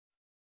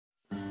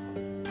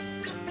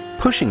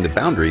Pushing the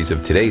boundaries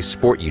of today's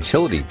sport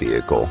utility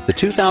vehicle, the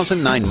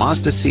 2009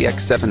 Mazda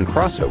CX7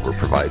 crossover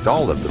provides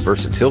all of the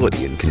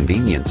versatility and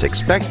convenience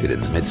expected in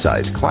the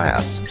midsize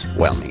class,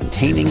 while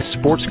maintaining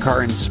sports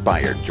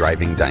car-inspired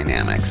driving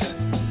dynamics.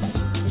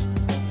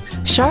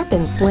 Sharp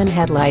and slim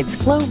headlights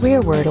flow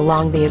rearward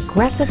along the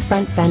aggressive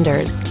front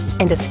fenders,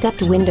 and a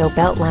stepped window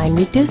belt line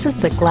reduces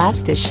the glass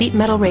to sheet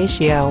metal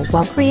ratio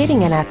while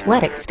creating an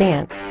athletic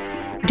stance.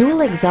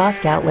 Dual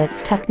exhaust outlets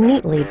tuck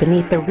neatly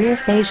beneath the rear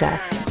fascia,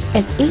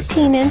 and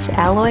 18-inch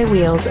alloy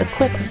wheels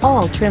equip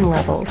all trim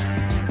levels.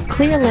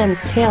 Clear lens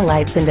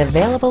taillights and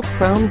available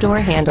chrome door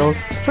handles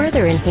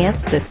further enhance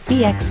the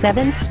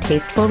CX7's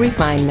tasteful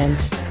refinement.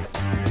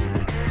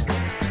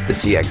 The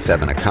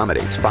CX7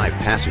 accommodates 5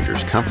 passengers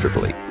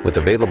comfortably, with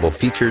available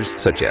features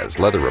such as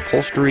leather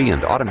upholstery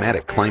and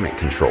automatic climate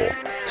control.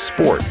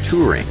 Sport,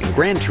 Touring, and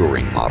Grand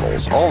Touring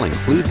models all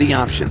include the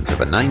options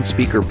of a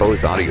 9-speaker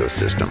Bose audio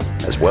system,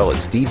 as well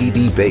as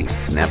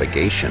DVD-based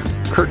navigation.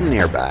 Curtain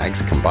airbags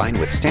combine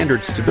with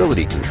standard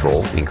stability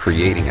control in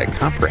creating a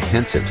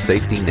comprehensive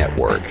safety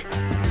network.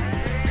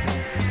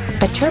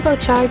 A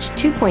turbocharged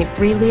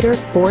 2.3-liter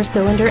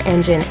 4-cylinder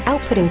engine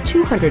outputting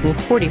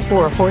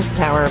 244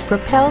 horsepower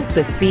propels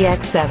the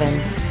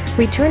CX7,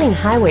 returning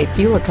highway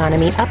fuel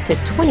economy up to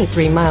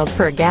 23 miles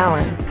per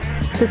gallon.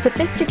 The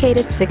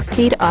sophisticated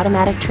 6-speed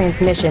automatic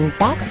transmission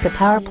backs the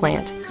power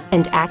plant,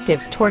 and active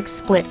torque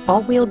split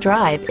all-wheel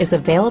drive is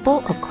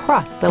available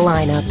across the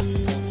lineup.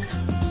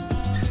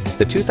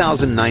 The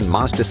 2009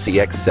 Mazda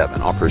CX7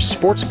 offers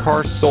sports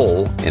car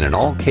soul in an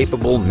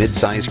all-capable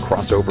midsize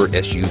crossover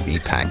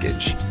SUV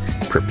package.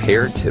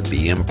 Prepare to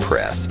be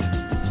impressed.